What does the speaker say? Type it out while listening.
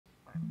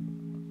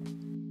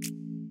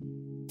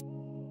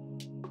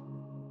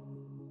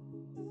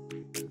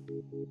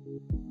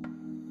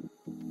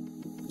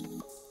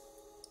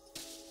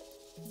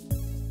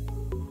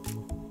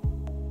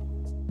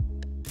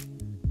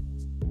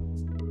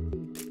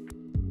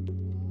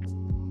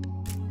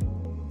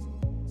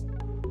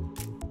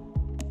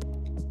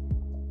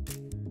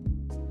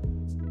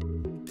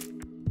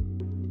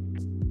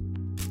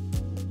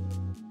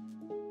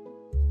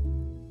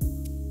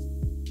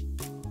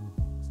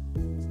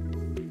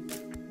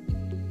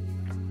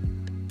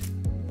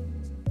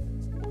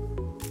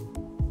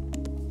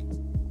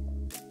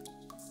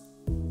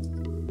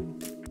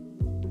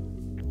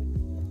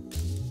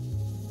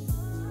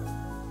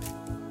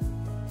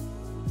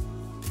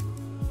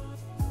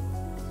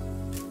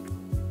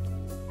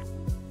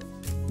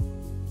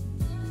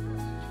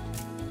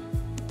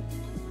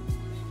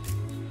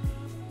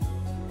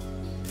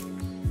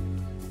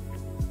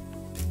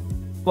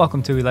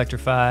Welcome to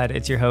Electrified.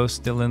 It's your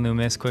host, Dylan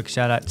Loomis. Quick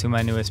shout out to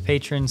my newest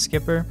patron,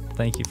 Skipper.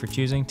 Thank you for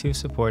choosing to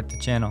support the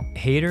channel.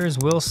 Haters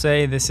will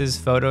say this is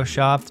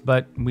photoshopped,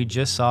 but we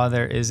just saw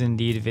there is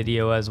indeed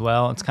video as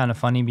well. It's kind of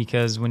funny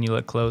because when you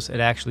look close, it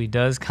actually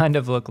does kind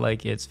of look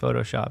like it's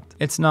photoshopped.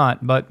 It's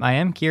not, but I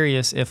am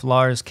curious if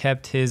Lars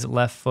kept his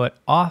left foot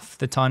off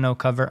the tonneau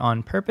cover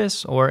on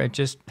purpose or it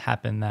just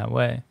happened that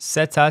way.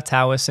 Srettha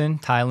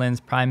Thavison, Thailand's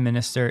prime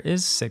minister,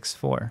 is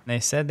 6'4". They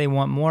said they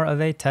want more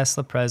of a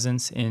Tesla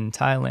presence in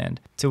Thailand,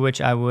 to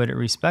which I would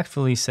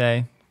respectfully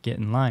say, get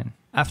in line.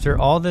 After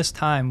all this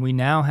time, we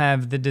now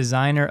have the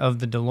designer of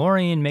the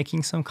DeLorean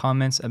making some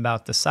comments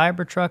about the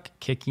Cybertruck,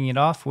 kicking it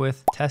off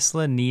with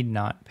Tesla need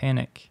not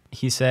panic.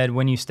 He said,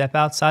 when you step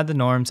outside the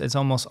norms, it's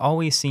almost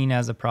always seen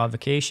as a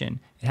provocation.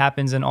 It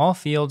happens in all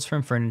fields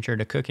from furniture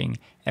to cooking.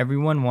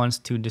 Everyone wants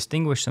to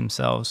distinguish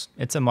themselves.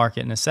 It's a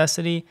market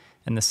necessity,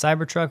 and the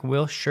Cybertruck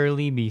will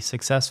surely be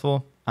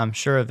successful. I'm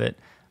sure of it.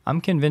 I'm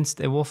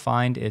convinced it will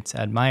find its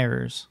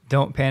admirers.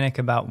 Don't panic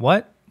about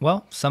what?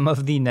 Well, some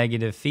of the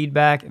negative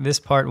feedback. This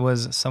part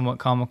was somewhat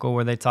comical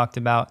where they talked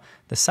about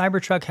the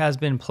Cybertruck has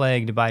been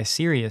plagued by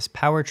serious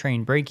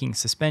powertrain braking,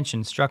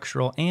 suspension,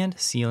 structural, and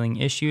sealing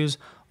issues,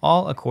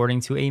 all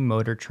according to a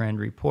Motor Trend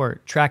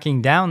report.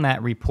 Tracking down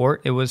that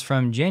report, it was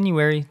from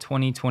January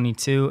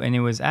 2022, and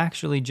it was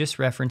actually just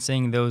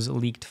referencing those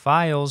leaked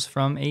files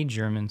from a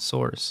German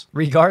source.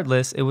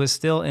 Regardless, it was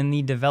still in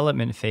the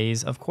development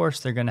phase. Of course,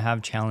 they're going to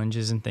have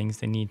challenges and things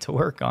they need to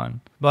work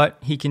on. But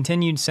he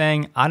continued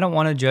saying, I don't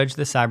want to judge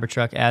the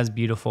Cybertruck as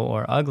beautiful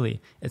or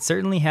ugly. It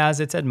certainly has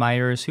its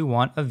admirers who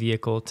want a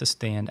vehicle to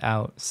stand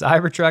out.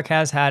 Cybertruck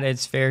has had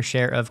its fair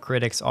share of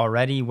critics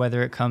already,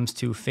 whether it comes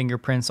to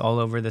fingerprints all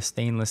over the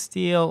stainless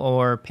steel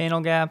or panel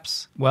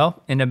gaps.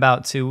 Well, in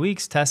about 2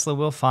 weeks, Tesla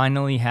will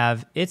finally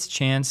have its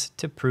chance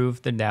to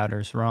prove the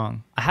doubters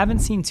wrong. I haven't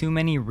seen too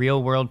many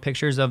real-world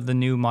pictures of the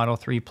new Model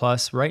 3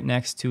 Plus right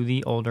next to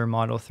the older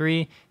Model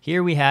 3.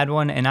 Here we had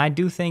one, and I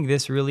do think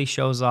this really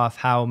shows off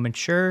how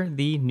mature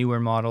the newer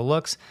model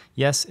looks.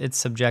 Yes, it's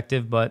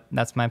subjective, but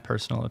that's my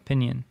personal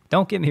opinion.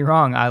 Don't get me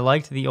wrong, I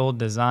liked the old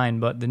design,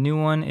 but the new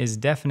one is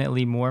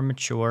definitely more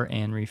mature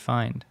and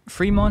refined.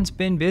 Fremont's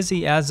been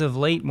busy as of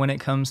late when it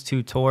comes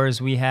to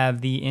tours. We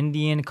have the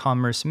Indian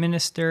Commerce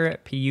Minister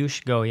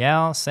Piyush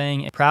Goyal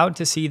saying, proud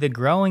to see the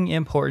growing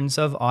importance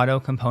of auto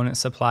component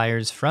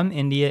suppliers from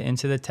India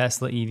into the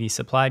Tesla EV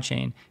supply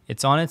chain.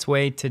 It's on its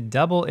way to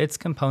double its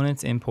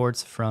components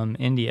imports from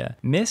India.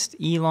 Missed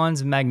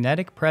Elon's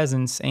magnetic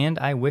presence and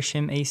I wish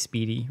him a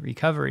speedy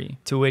recovery.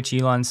 To which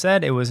Elon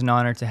said, it was an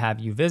honor to have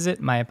you visit.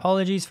 My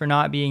apologies for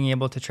not being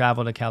able to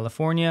travel to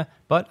California,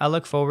 but I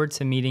look forward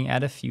to meeting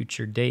at a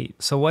future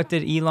date. So what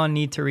did Elon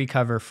need to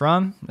recover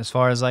from? As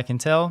far as I can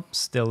tell,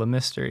 still a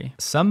mystery.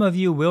 Some of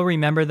you will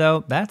remember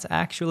though, that's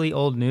actually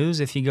old news.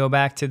 If you go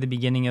back to the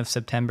beginning of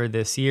September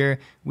this year,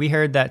 we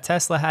heard that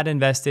Tesla had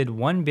invested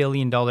 $1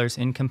 billion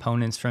in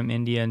components from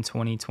India in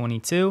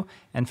 2022,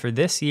 and for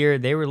this year,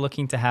 they were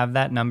looking to have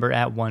that number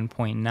at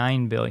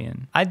 $1.9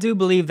 billion. I do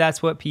believe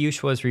that's what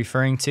Piyush was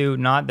referring to,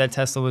 not that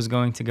Tesla was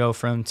going to go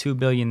from $2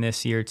 billion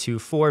this year to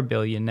 $4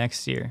 billion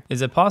next year.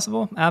 Is it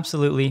possible?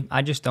 Absolutely.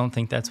 I just don't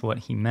think that's what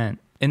he meant.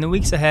 In the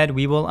weeks ahead,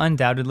 we will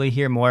undoubtedly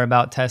hear more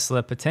about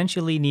Tesla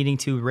potentially needing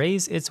to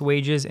raise its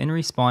wages in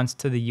response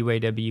to the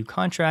UAW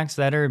contracts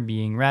that are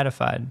being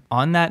ratified.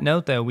 On that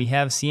note though, we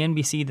have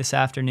CNBC this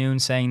afternoon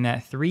saying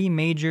that 3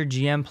 major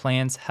GM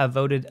plants have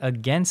voted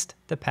against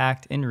the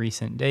pact in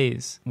recent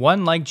days.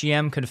 One like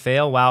GM could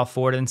fail while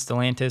Ford and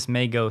Stellantis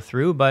may go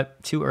through,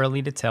 but too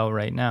early to tell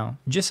right now.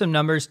 Just some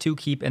numbers to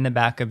keep in the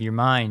back of your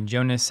mind.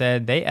 Jonas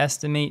said they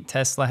estimate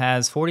Tesla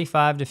has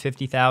 45 to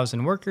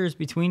 50,000 workers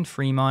between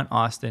Fremont,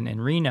 Austin,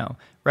 and Reno.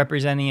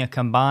 representing a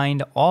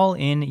combined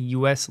all-in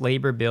US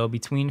labor bill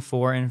between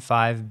 $4 and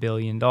 $5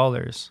 billion.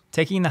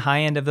 Taking the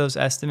high end of those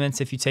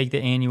estimates, if you take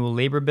the annual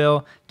labor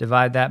bill,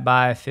 divide that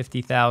by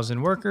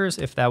 50,000 workers,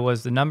 if that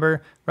was the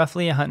number,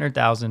 roughly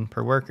 100,000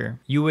 per worker.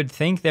 You would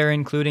think they're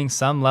including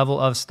some level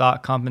of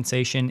stock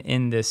compensation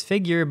in this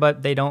figure,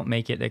 but they don't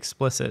make it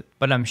explicit.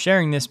 But I'm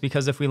sharing this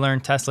because if we learn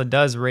Tesla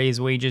does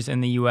raise wages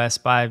in the US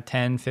by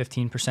 10,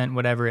 15%,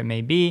 whatever it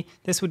may be,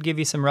 this would give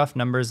you some rough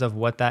numbers of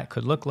what that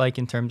could look like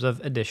in terms of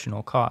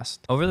additional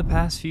cost. Over the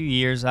past few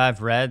years,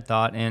 I've read,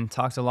 thought, and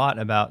talked a lot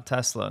about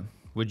Tesla.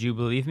 Would you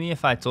believe me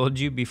if I told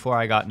you before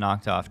I got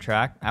knocked off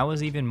track, I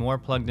was even more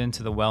plugged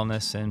into the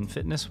wellness and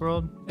fitness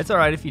world? It's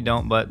alright if you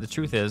don't, but the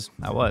truth is,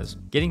 I was.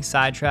 Getting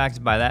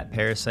sidetracked by that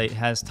parasite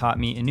has taught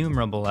me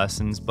innumerable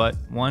lessons, but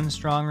one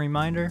strong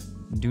reminder,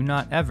 do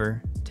not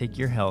ever take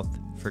your health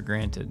for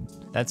granted.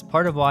 That's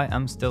part of why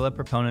I'm still a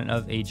proponent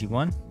of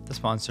AG1, the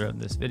sponsor of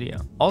this video.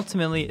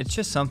 Ultimately, it's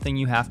just something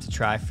you have to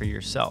try for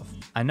yourself.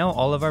 I know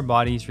all of our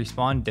bodies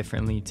respond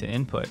differently to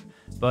input,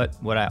 but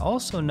what I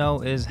also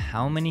know is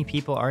how many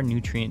people are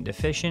nutrient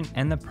deficient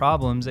and the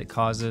problems it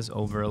causes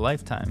over a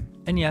lifetime.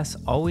 And yes,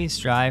 always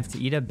strive to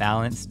eat a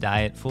balanced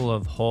diet full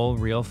of whole,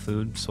 real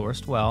food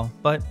sourced well,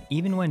 but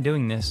even when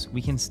doing this,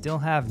 we can still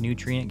have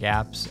nutrient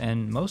gaps,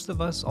 and most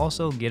of us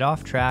also get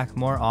off track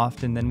more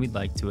often than we'd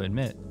like to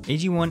admit.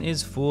 AG1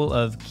 is full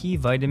of key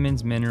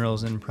vitamins,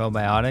 minerals, and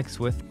probiotics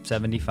with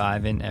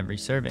 75 in every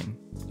serving.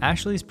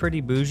 Ashley's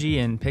pretty bougie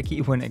and picky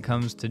when it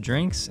comes to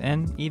drinks,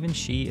 and even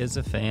she is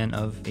a fan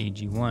of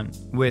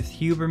AG1. With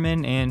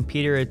Huberman and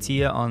Peter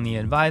Attia on the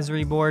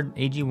advisory board,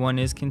 AG1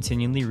 is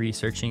continually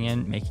researching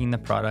and making the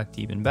product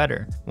even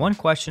better. One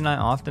question I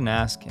often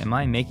ask, am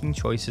I making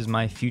choices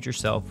my future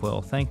self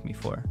will thank me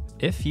for?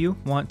 If you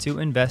want to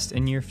invest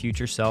in your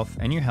future self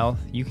and your health,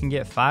 you can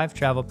get 5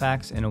 travel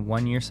packs and a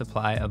 1-year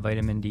supply of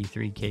vitamin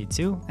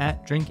D3K2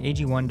 at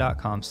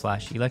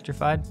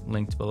drinkag1.com/electrified,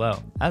 linked below.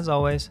 As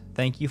always,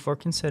 thank you for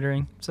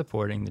considering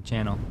supporting the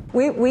channel.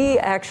 We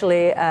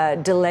actually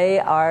delay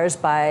ours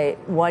by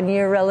 1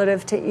 year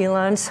relative to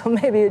Elon, so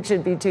maybe it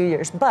should be 2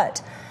 years.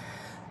 But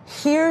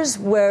here's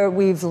where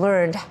we've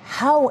learned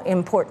how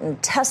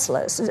important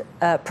Tesla's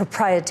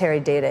proprietary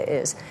data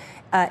is.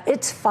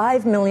 It's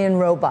 5 million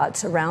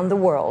robots around the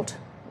world.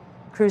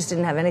 Cruise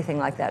didn't have anything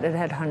like that. It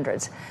had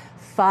hundreds.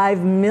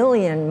 5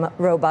 million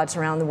robots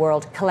around the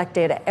world collect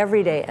data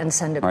every day and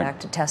send it back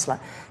to Tesla.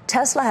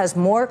 Tesla has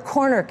more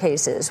corner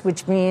cases,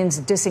 which means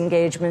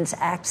disengagements,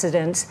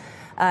 accidents,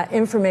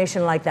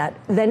 information like that,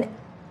 than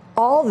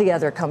all the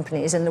other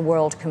companies in the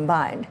world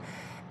combined.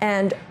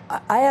 And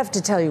I have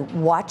to tell you,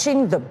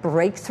 watching the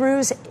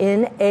breakthroughs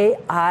in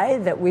AI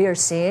that we are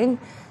seeing,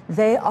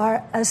 they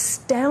are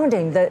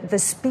astounding, the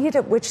speed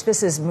at which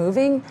this is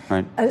moving.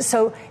 Right.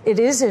 So it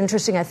is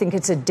interesting. I think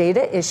it's a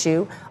data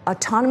issue.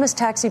 Autonomous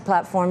taxi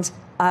platforms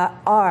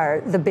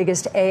are the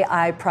biggest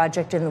AI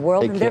project in the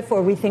world, and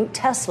therefore we think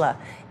Tesla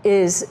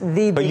is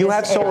the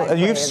biggest. But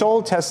you've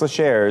sold Tesla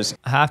shares.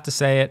 I have to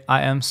say it,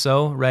 I am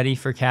so ready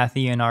for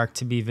Cathie and Ark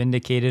to be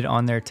vindicated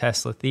on their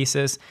Tesla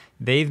thesis.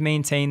 They've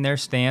maintained their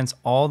stance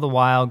all the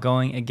while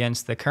going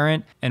against the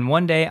current, and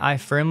one day I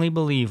firmly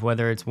believe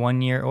whether it's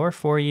 1 year or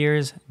 4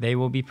 years, they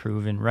will be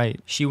proven right.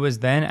 She was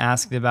then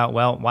asked about,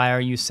 well, why are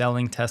you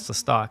selling Tesla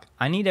stock?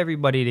 I need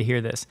everybody to hear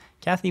this.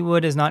 Cathie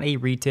Wood is not a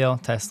retail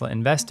Tesla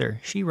investor.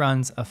 She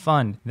runs a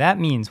fund. That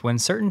means when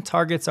certain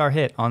targets are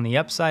hit on the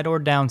upside or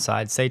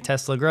downside, say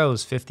Tesla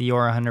grows 50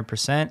 or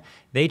 100%,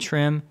 they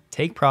trim,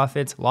 take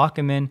profits, lock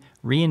them in,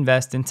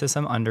 reinvest into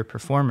some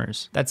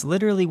underperformers. That's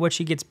literally what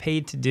she gets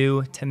paid to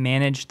do, to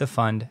manage the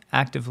fund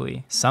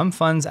actively. Some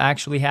funds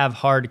actually have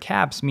hard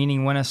caps,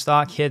 meaning when a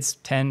stock hits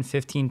 10,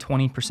 15,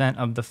 20%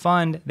 of the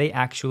fund, they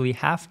actually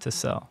have to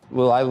sell.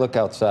 Will I look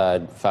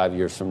outside 5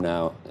 years from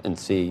now and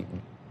see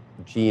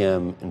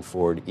GM and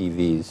Ford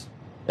EVs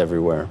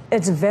everywhere?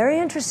 It's very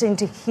interesting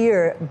to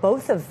hear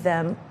both of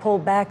them pull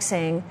back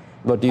saying,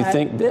 but do you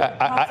think,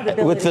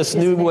 with this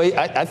new way,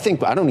 I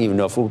don't even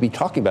know if we'll be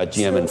talking about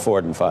GM and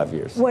Ford in 5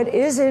 years. What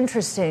is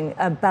interesting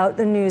about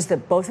the news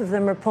that both of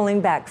them are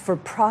pulling back for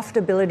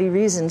profitability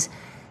reasons,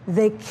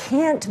 they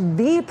can't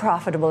be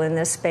profitable in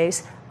this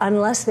space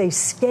unless they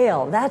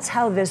scale. That's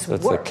how this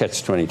works. That's a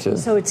catch-22.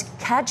 So it's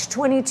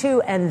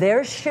catch-22, and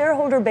their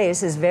shareholder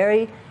base is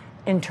very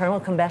internal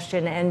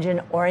combustion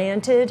engine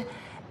oriented,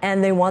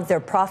 and they want their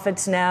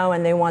profits now,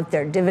 and they want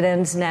their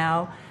dividends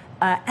now.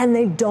 And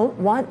they don't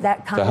want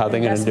that kind of investment. So how are they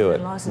going to do it?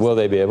 Will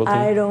they be able to?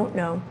 I don't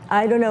know.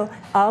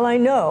 All I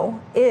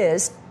know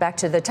is, back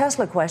to the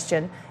Tesla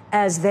question,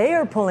 as they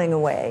are pulling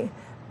away,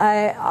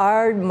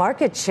 our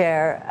market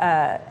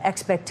share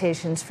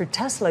expectations for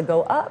Tesla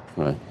go up.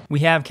 Right.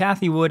 We have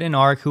Cathie Wood and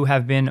Ark, who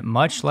have been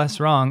much less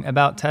wrong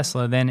about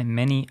Tesla than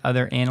many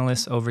other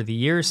analysts over the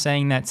years,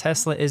 saying that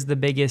Tesla is the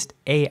biggest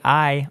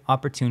AI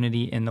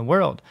opportunity in the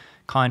world.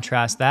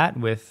 Contrast that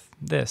with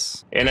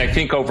this. And I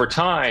think over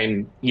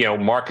time,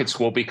 markets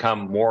will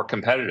become more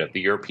competitive. The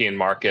European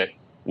market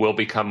will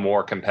become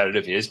more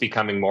competitive, is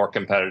becoming more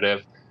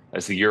competitive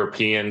as the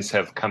Europeans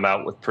have come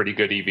out with pretty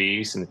good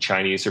EVs and the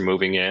Chinese are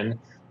moving in.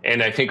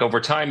 And I think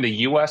over time, the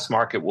US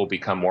market will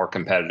become more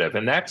competitive.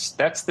 And that's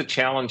the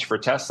challenge for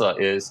Tesla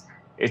is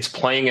it's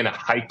playing in a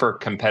hyper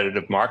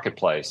competitive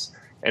marketplace.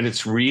 And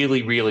it's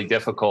really, really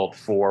difficult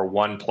for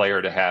one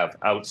player to have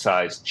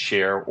outsized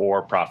share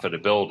or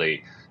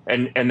profitability.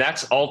 And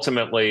that's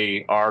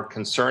ultimately our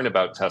concern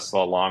about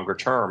Tesla longer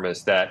term,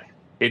 is that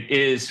it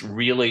is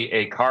really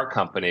a car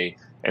company,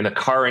 and the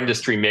car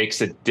industry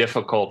makes it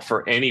difficult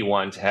for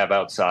anyone to have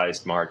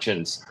outsized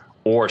margins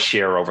or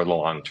share over the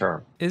long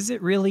term. Is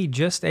it really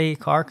just a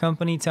car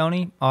company,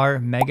 Tony? Are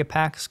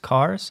Megapacks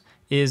cars?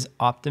 Is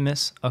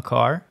Optimus a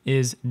car?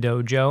 Is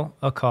Dojo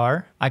a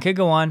car? I could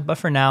go on, but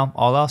for now,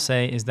 all I'll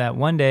say is that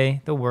one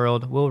day the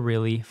world will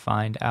really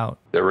find out.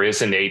 There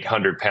is an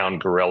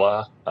 800-pound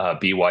gorilla,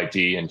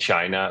 BYD in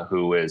China,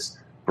 who is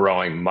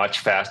growing much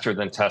faster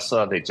than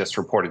Tesla. They just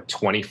reported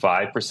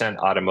 25%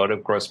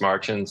 automotive gross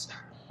margins.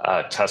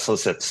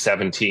 Tesla's at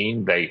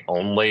 17. They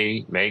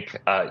only make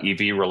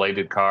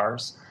EV-related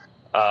cars.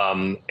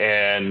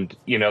 And,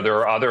 you know, there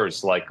are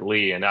others like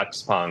Li and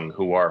Xpeng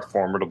who are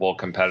formidable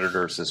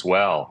competitors as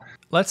well.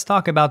 Let's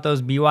talk about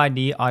those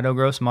BYD auto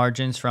gross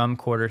margins from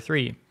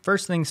Q3.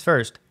 First things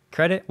first.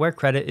 Credit where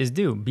credit is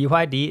due.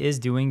 BYD is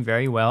doing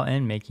very well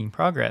and making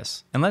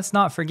progress. And let's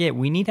not forget,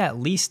 we need at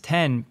least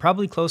 10,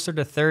 probably closer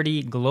to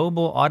 30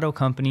 global auto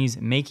companies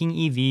making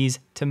EVs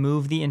to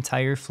move the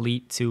entire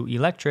fleet to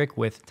electric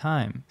with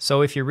time.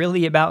 So if you're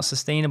really about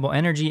sustainable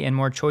energy and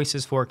more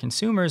choices for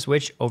consumers,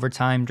 which over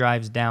time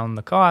drives down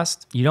the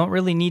cost, you don't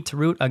really need to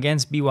root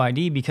against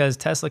BYD because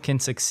Tesla can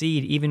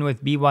succeed even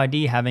with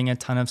BYD having a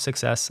ton of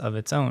success of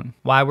its own.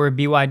 Why were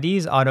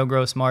BYD's auto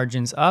gross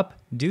margins up?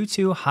 Due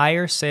to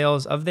higher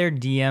sales of their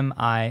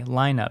DMI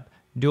lineup,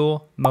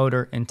 dual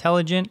motor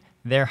intelligent.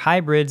 They're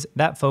hybrids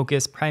that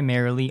focus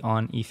primarily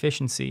on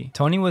efficiency.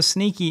 Tony was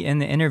sneaky in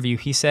the interview.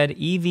 He said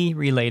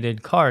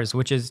EV-related cars,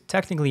 which is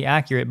technically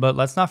accurate, but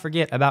let's not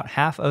forget about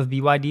half of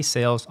BYD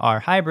sales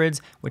are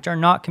hybrids, which are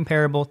not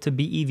comparable to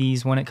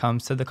BEVs when it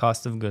comes to the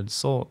cost of goods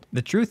sold.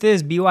 The truth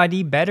is,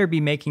 BYD better be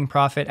making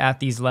profit at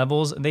these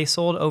levels. They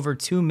sold over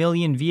 2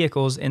 million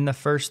vehicles in the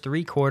first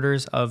 3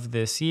 quarters of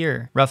this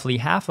year, roughly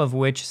half of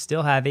which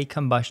still have a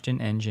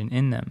combustion engine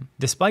in them.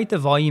 Despite the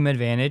volume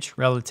advantage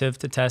relative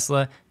to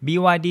Tesla,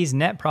 BYD's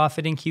net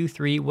profit in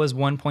Q3 was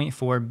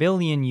 $1.4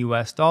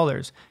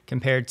 billion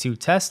compared to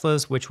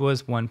Tesla's, which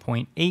was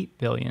 $1.8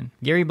 billion.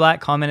 Gary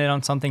Black commented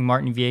on something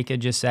Martin Viecha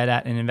just said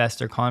at an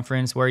investor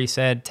conference where he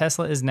said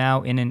Tesla is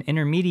now in an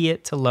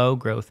intermediate to low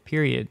growth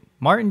period.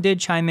 Martin did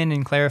chime in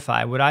and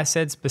clarify. What I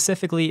said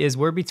specifically is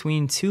we're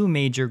between 2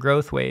 major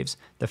growth waves.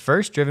 The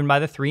first driven by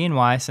the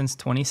 3-in-Y since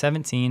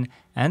 2017,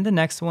 and the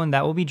next one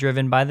that will be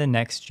driven by the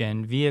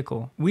next-gen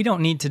vehicle. We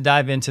don't need to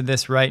dive into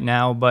this right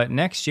now, but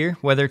next year,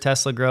 whether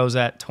Tesla grows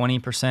at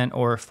 20%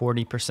 or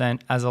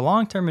 40%, as a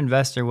long-term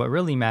investor, what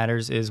really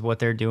matters is what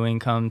they're doing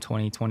come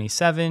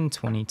 2027,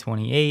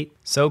 2028.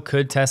 So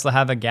could Tesla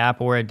have a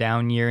gap or a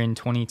down year in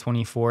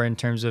 2024 in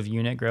terms of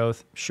unit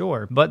growth?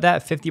 Sure, but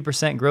that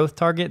 50% growth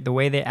target, the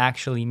way they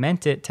actually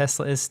meant it,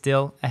 Tesla is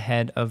still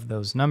ahead of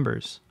those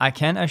numbers. I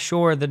can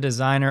assure the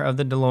designer of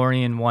the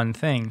DeLorean one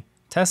thing.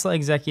 Tesla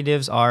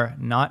executives are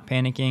not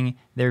panicking.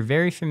 They're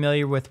very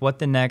familiar with what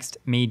the next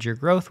major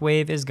growth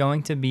wave is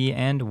going to be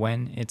and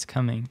when it's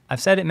coming.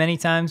 I've said it many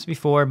times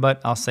before, but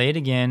I'll say it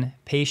again.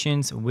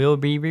 Patience will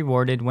be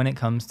rewarded when it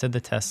comes to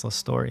the Tesla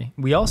story.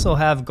 We also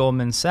have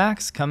Goldman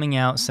Sachs coming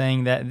out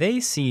saying that they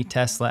see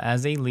Tesla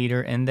as a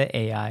leader in the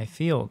AI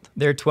field.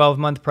 Their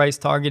 12-month price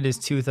target is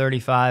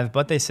 $235,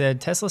 but they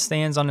said Tesla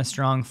stands on a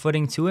strong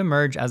footing to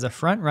emerge as a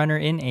front-runner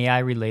in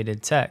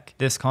AI-related tech.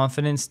 This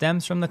confidence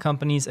stems from the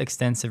company's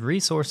extensive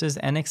resources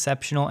and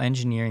exceptional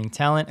engineering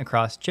talent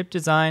across chip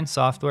design,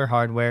 software,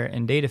 hardware,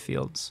 and data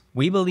fields.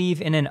 We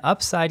believe in an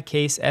upside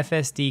case,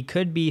 FSD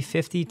could be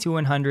 $50 to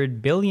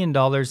 $100 billion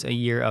a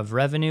year of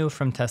revenue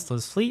from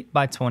Tesla's fleet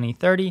by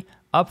 2030,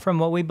 up from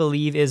what we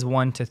believe is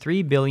 $1 to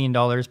 $3 billion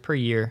per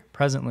year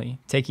presently.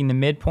 Taking the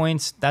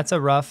midpoints, that's a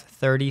rough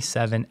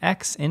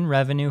 37x in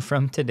revenue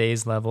from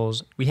today's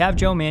levels. We have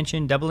Joe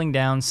Manchin doubling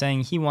down,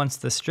 saying he wants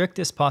the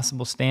strictest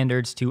possible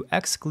standards to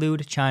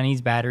exclude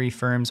Chinese battery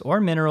firms or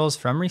minerals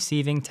from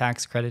receiving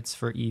tax credits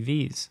for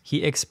EVs.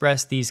 He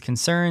expressed these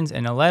concerns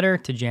in a letter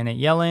to Janet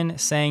Yellen,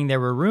 saying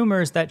there were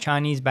rumors that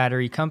Chinese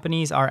battery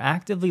companies are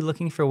actively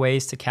looking for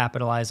ways to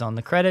capitalize on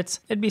the credits.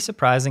 It'd be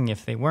surprising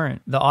if they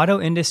weren't. The auto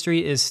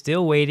industry is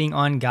still waiting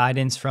on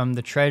guidance from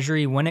the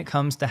Treasury when it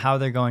comes to how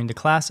they're going to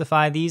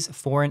classify these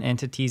foreign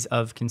entities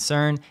of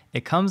concern.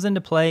 It comes into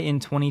play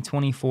in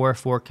 2024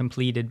 for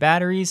completed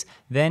batteries,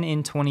 then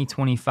in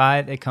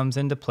 2025 it comes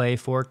into play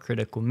for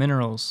critical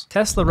minerals.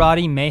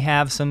 Teslarati may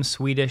have some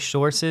Swedish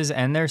sources,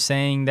 and they're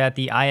saying that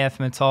the IF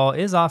Metall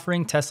is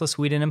offering Tesla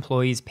Sweden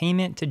employees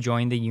payment to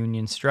join the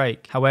union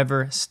strike.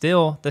 However,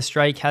 still, the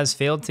strike has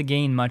failed to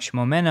gain much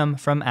momentum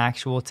from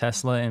actual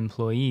Tesla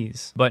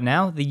employees. But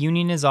now the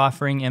union is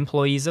offering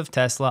employees of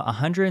Tesla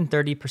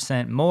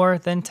 130% more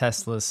than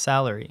Tesla's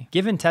salary.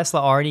 Given Tesla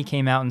already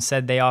came out and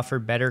said they offer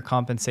better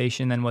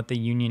compensation than what the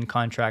union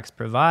contracts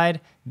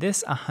provide,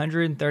 this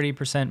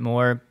 130%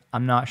 more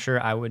I'm not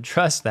sure I would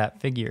trust that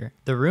figure.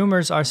 The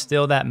rumors are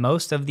still that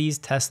most of these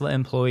Tesla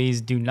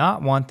employees do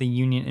not want the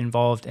union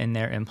involved in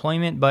their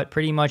employment, but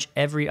pretty much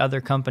every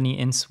other company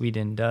in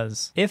Sweden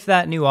does. If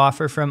that new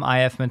offer from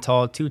IF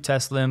Metall to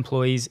Tesla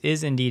employees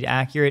is indeed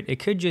accurate, it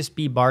could just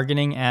be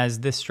bargaining, as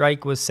this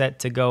strike was set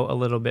to go a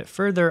little bit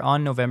further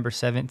on November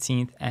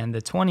 17th and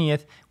the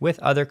 20th, with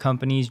other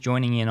companies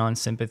joining in on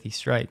sympathy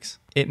strikes.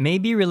 It may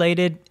be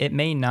related, it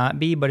may not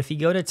be, but if you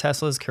go to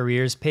Tesla's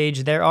careers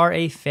page, there are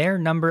a fair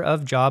number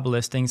of job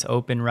listings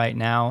open right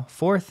now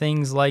for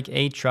things like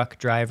a truck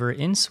driver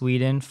in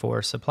Sweden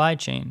for supply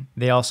chain.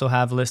 They also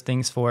have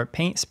listings for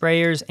paint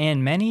sprayers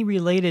and many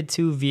related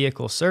to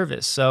vehicle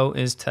service. So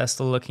is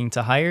Tesla looking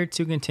to hire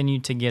to continue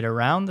to get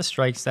around the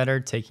strikes that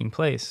are taking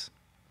place?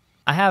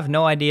 I have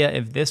no idea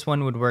if this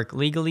one would work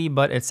legally,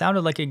 but it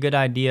sounded like a good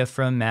idea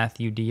from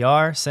Matthew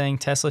DR, saying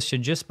Tesla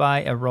should just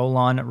buy a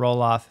roll-on,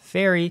 roll-off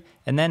ferry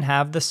and then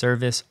have the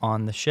service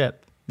on the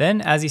ship.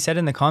 Then, as he said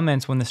in the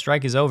comments, when the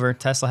strike is over,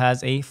 Tesla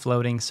has a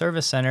floating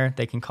service center.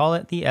 They can call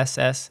it the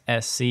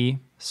SSSC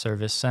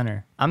Service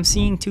Center. I'm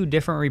seeing two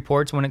different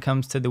reports when it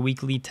comes to the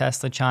weekly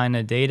Tesla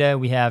China data.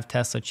 We have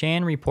Tesla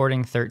Chan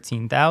reporting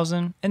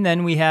 13,000, and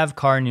then we have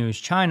Car News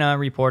China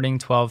reporting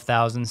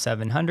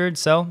 12,700.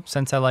 So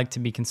since I like to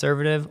be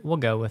conservative, we'll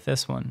go with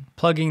this one.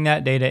 Plugging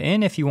that data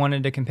in, if you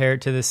wanted to compare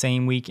it to the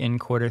same week in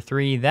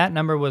Q3, that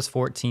number was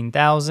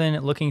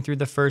 14,000. Looking through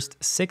the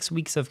first 6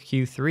 weeks of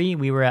Q3,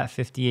 we were at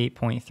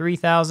 58.3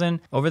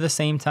 thousand. Over the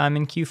same time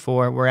in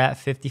Q4, we're at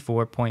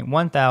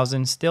 54.1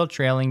 thousand, still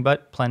trailing,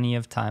 but plenty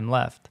of time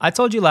left. I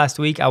told you last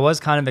week I was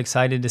kind of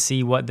excited to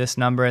see what this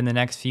number in the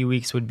next few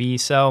weeks would be.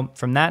 So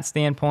from that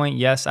standpoint,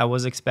 yes, I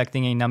was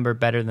expecting a number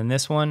better than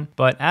this one.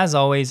 But as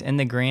always, in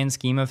the grand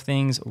scheme of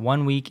things,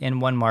 1 week in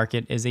one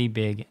market is a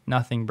big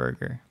nothing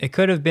burger. It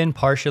could have been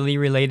partially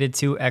related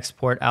to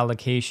export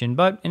allocation,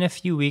 but in a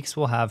few weeks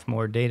we'll have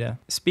more data.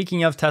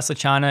 Speaking of Tesla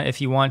China,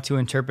 if you want to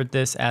interpret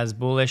this as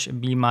bullish,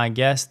 be my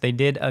guest. They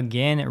did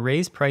again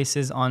raise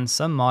prices on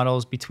some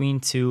models between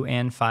 $200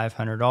 and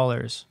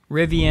 $500.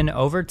 Rivian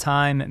over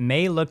time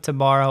may look to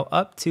borrow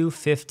up to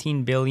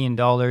 $15 billion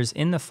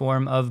in the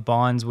form of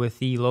bonds with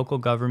the local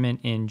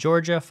government in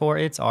Georgia for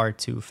its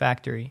R2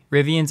 factory.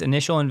 Rivian's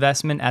initial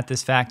investment at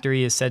this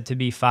factory is said to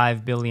be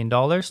 $5 billion.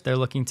 They're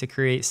looking to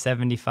create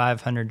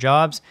 7,500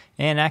 jobs,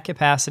 and at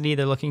capacity,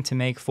 they're looking to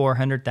make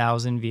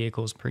 400,000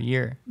 vehicles per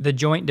year. The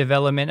Joint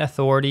Development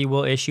Authority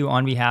will issue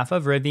on behalf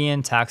of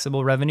Rivian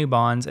taxable revenue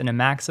bonds in a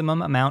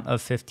maximum amount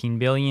of $15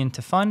 billion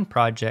to fund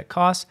project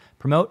costs,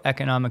 promote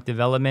economic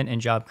development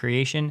and job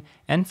creation,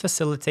 and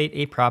facilitate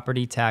a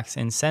property tax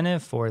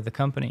incentive for the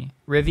company.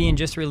 Rivian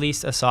just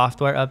released a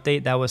software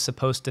update that was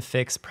supposed to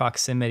fix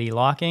proximity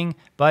locking,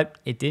 but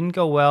it didn't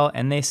go well,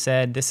 and they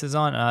said, "This is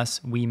on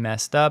us, we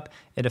messed up."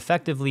 It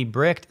effectively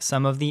bricked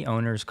some of the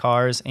owner's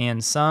cars,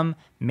 and some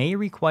may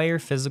require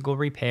physical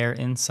repair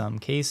in some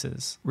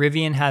cases.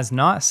 Rivian has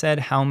not said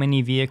how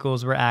many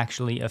vehicles were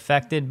actually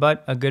affected,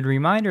 but a good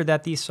reminder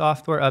that these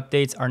software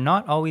updates are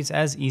not always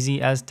as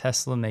easy as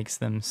Tesla makes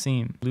them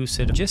seem.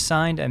 Lucid just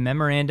signed a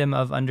memorandum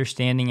of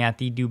understanding at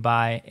the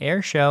Dubai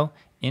Air Show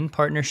in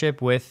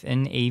partnership with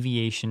an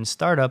aviation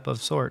startup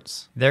of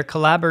sorts. Their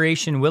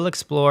collaboration will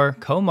explore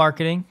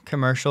co-marketing,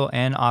 commercial,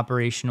 and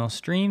operational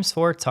streams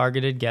for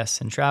targeted guests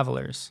and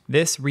travelers.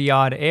 This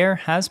Riyadh Air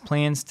has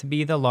plans to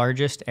be the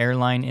largest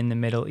airline in the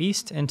Middle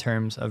East in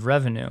terms of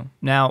revenue.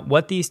 Now,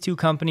 what these two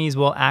companies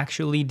will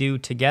actually do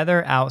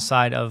together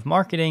outside of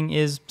marketing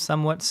is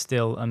somewhat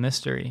still a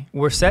mystery.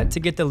 We're set to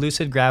get the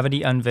Lucid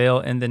Gravity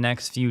unveil in the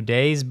next few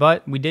days,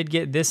 but we did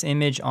get this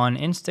image on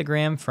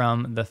Instagram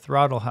from the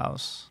Throttle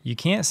House. You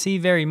can't see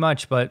very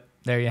much, but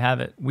there you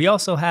have it. We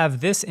also have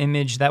this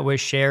image that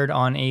was shared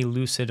on a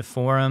Lucid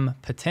forum,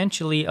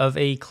 potentially of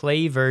a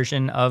clay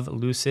version of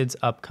Lucid's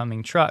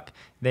upcoming truck.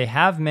 They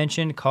have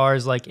mentioned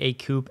cars like a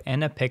coupe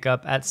and a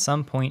pickup at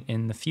some point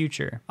in the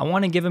future. I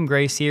want to give them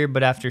grace here,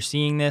 but after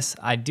seeing this,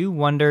 I do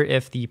wonder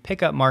if the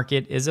pickup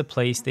market is a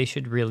place they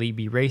should really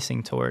be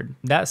racing toward.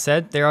 That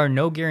said, there are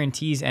no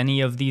guarantees any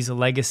of these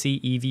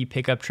legacy EV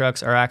pickup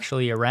trucks are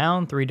actually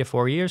around 3 to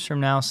 4 years from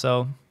now,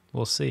 so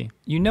we'll see.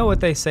 You know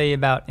what they say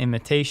about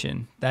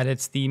imitation, that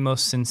it's the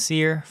most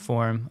sincere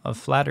form of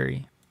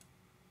flattery.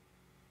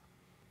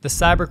 The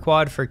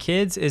Cyberquad for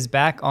kids is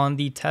back on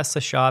the Tesla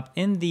shop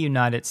in the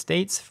United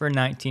States for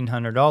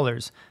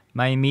 $1,900.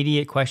 My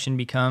immediate question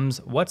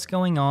becomes, what's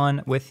going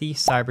on with the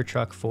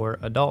Cybertruck for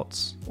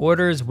adults?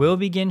 Orders will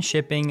begin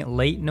shipping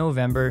late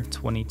November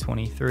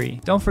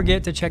 2023. Don't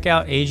forget to check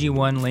out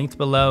AG1 linked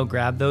below.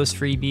 Grab those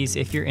freebies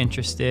if you're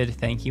interested.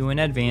 Thank you in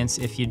advance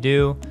if you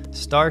do.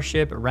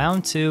 Starship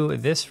Round 2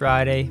 this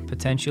Friday,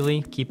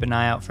 potentially. Keep an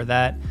eye out for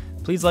that.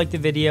 Please like the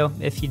video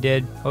if you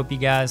did. Hope you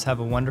guys have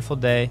a wonderful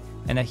day,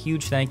 and a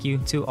huge thank you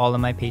to all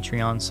of my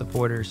Patreon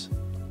supporters.